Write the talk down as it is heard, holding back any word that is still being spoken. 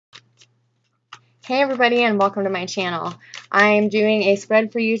Hey everybody, and welcome to my channel. I'm doing a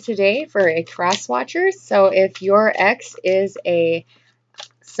spread for you today for a cross watcher. So if your ex is a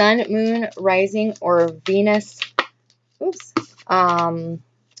sun, moon, rising, or Venus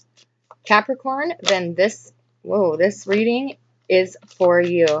Capricorn, then this reading is for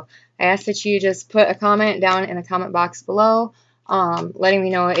you. I ask that you just put a comment down in the comment box below, letting me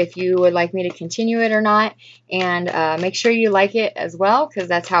know if you would like me to continue it or not, and make sure you like it as well, because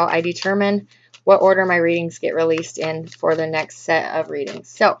that's how I determine what order my readings get released in for the next set of readings.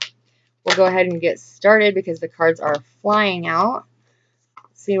 So we'll go ahead and get started because the cards are flying out.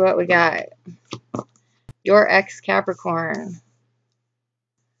 Let's see what we got. Your ex Capricorn.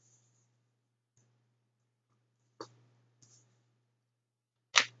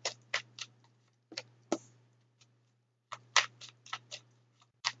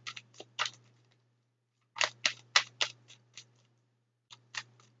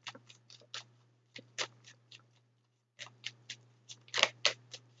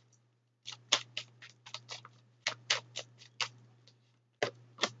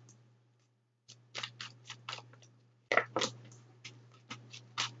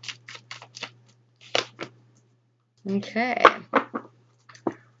 Okay.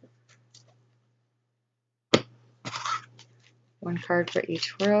 One card for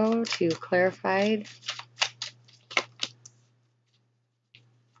each row to clarified.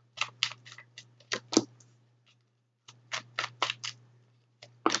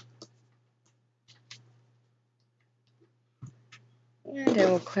 And I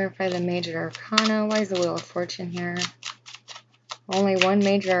will clarify the major arcana. Why is the Wheel of Fortune here? Only one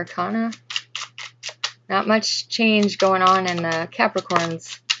major arcana? Not much change going on in the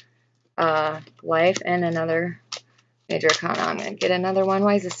Capricorn's life. And another major arcana. I'm going to get another one.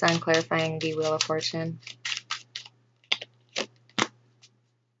 Why is the Sun clarifying the Wheel of Fortune?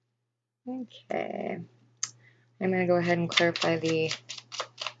 Okay. I'm going to go ahead and clarify the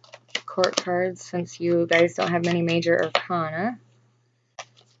court cards since you guys don't have many major arcana.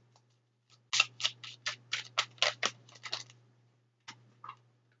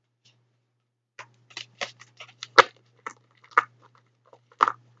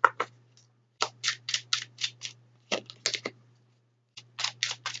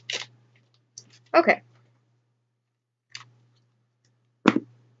 Okay.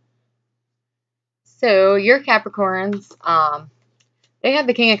 So your Capricorns, they have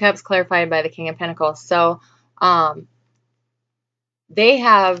the King of Cups clarified by the King of Pentacles. So they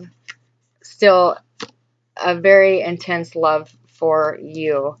have still a very intense love for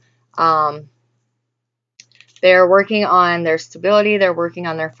you. They're working on their stability. They're working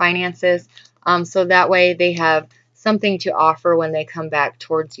on their finances. So that way they have something to offer when they come back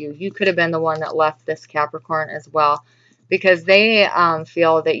towards you. You could have been the one that left this Capricorn as well, because they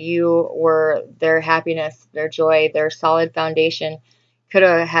feel that you were their happiness, their joy, their solid foundation. Could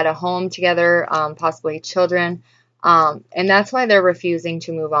have had a home together, possibly children. And that's why they're refusing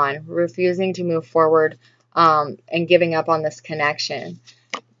to move on, refusing to move forward, and giving up on this connection.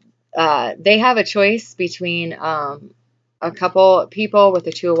 They have a choice between a couple people with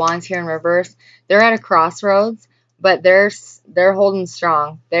the Two of Wands here in reverse. They're at a crossroads, but they're holding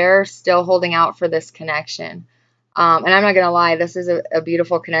strong. They're still holding out for this connection. And I'm not going to lie, this is a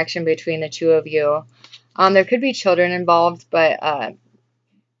beautiful connection between the two of you. There could be children involved, but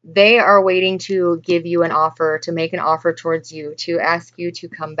they are waiting to give you an offer, to make an offer towards you, to ask you to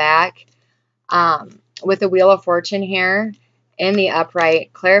come back. With the Wheel of Fortune here in the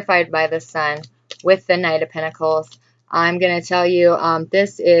upright, clarified by the Sun with the Knight of Pentacles, I'm going to tell you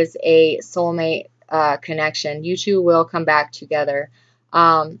this is a soulmate connection. You two will come back together.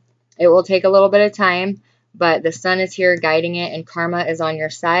 It will take a little bit of time, but the Sun is here guiding it, and karma is on your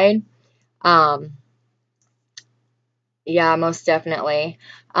side. Yeah, most definitely.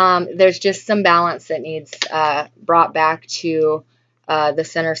 There's just some balance that needs brought back to the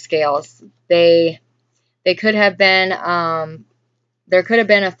center scales. They could have been, there could have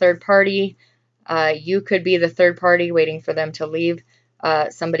been a third party. You could be the third party waiting for them to leave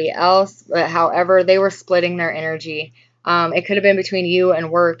somebody else. But however, they were splitting their energy. It could have been between you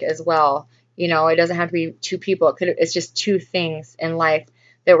and work as well. You know, it doesn't have to be two people. It's just two things in life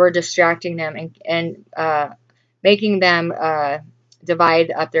that were distracting them and making them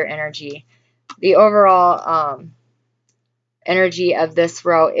divide up their energy. The overall energy of this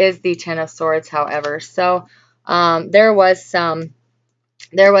row is the Ten of Swords, however. So there was some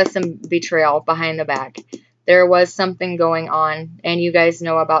betrayal behind the back. There was something going on, and you guys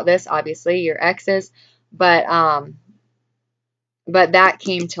know about this, obviously, your exes, but that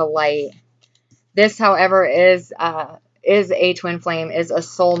came to light. This, however, is is a twin flame, is a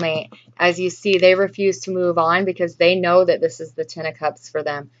soulmate. As you see, they refuse to move on because they know that this is the Ten of Cups for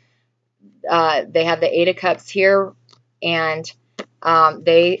them. They have the Eight of Cups here, and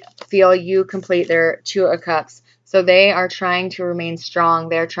they feel you complete their Two of Cups. So they are trying to remain strong.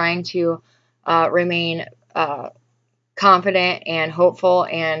 They're trying to remain confident and hopeful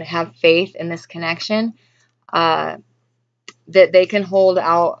and have faith in this connection, that they can hold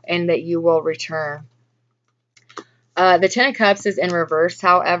out and that you will return. The Ten of Cups is in reverse,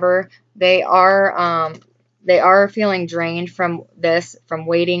 however. They are feeling drained from this, from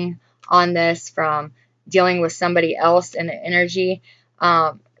waiting on this, from dealing with somebody else in the energy.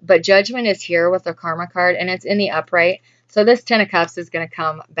 But Judgment is here with the Karma card, and it's in the upright. So this Ten of Cups is going to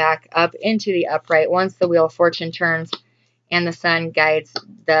come back up into the upright once the Wheel of Fortune turns and the Sun guides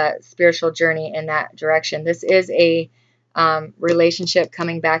the spiritual journey in that direction. This is a relationship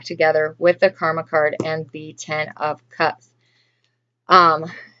coming back together with the Karma card and the Ten of Cups.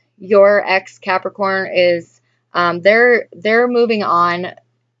 Your ex Capricorn is they're moving on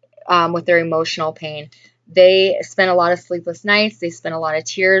with their emotional pain. They spent a lot of sleepless nights. They spent a lot of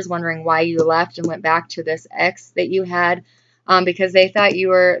tears wondering why you left and went back to this ex that you had, because they thought you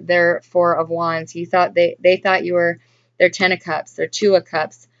were their Four of Wands. You thought they thought you were their Ten of Cups, their Two of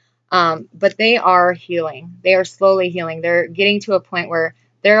Cups. But they are healing. They are slowly healing. They're getting to a point where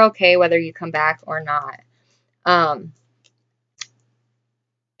they're okay whether you come back or not. And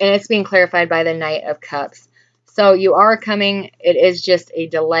it's being clarified by the Knight of Cups. So you are coming. It is just a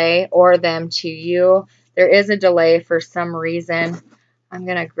delay, or them to you. There is a delay for some reason. I'm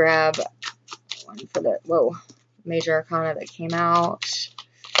going to grab one for the, Major Arcana that came out.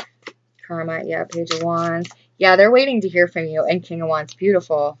 Karma, yeah, Page of Wands. Yeah, they're waiting to hear from you. And King of Wands,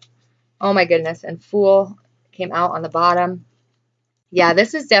 beautiful. Oh my goodness. And Fool came out on the bottom. Yeah,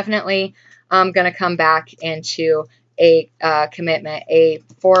 this is definitely going to come back into a commitment, a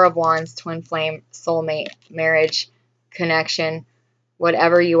Four of Wands, twin flame, soulmate, marriage, connection,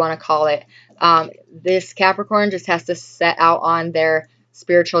 whatever you want to call it. This Capricorn just has to set out on their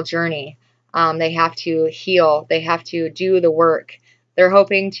spiritual journey. They have to heal. They have to do the work. They're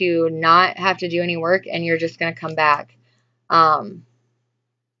hoping to not have to do any work, and you're just going to come back. And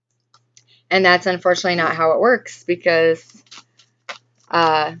that's unfortunately not how it works, because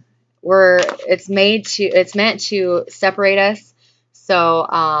it's meant to separate us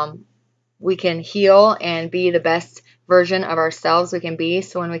so we can heal and be the best version of ourselves we can be.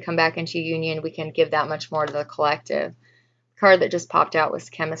 So when we come back into union, we can give that much more to the collective. The card that just popped out was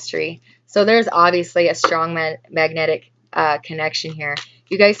Chemistry. So there's obviously a strong magnetic connection here.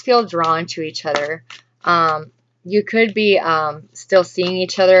 You guys feel drawn to each other. You could be still seeing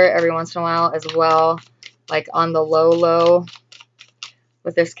each other every once in a while as well, like on the low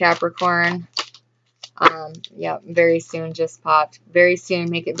with this Capricorn. Yeah, very soon just popped. Very soon.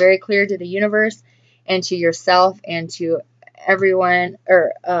 Make it very clear to the universe and to yourself and to everyone,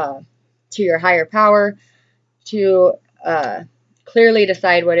 or to your higher power, to clearly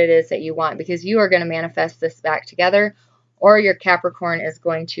decide what it is that you want, because you are going to manifest this back together, or your Capricorn is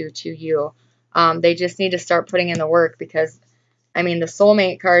going to you. They just need to start putting in the work, because, I mean, the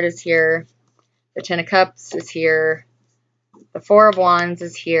soulmate card is here. The Ten of Cups is here. The Four of Wands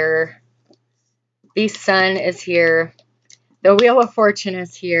is here. The Sun is here. The Wheel of Fortune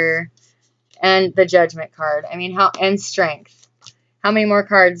is here. And the Judgment card. I mean, and Strength. How many more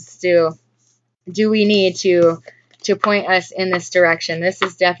cards do we need to point us in this direction? This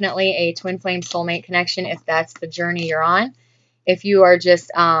is definitely a twin flame soulmate connection, if that's the journey you're on. If you are just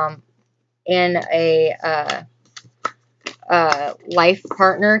in a life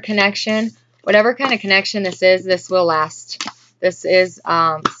partner connection, whatever kind of connection this is, this will last. This is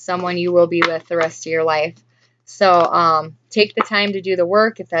someone you will be with the rest of your life. So take the time to do the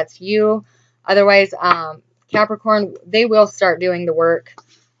work if that's you. Otherwise, Capricorn, they will start doing the work.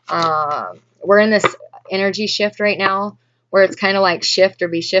 We're in this energy shift right now where it's kind of like shift or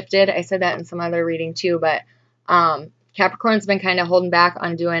be shifted. I said that in some other reading too, but Capricorn's been kind of holding back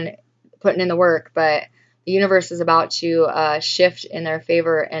on putting in the work, but the universe is about to shift in their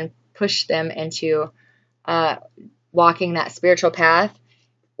favor and push them into walking that spiritual path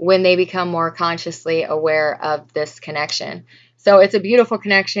when they become more consciously aware of this connection. So it's a beautiful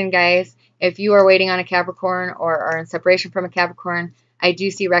connection, guys. If you are waiting on a Capricorn or are in separation from a Capricorn, I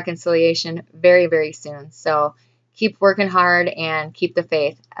do see reconciliation very, very soon. So keep working hard and keep the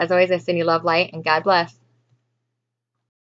faith. As always, I send you love, light, and God bless.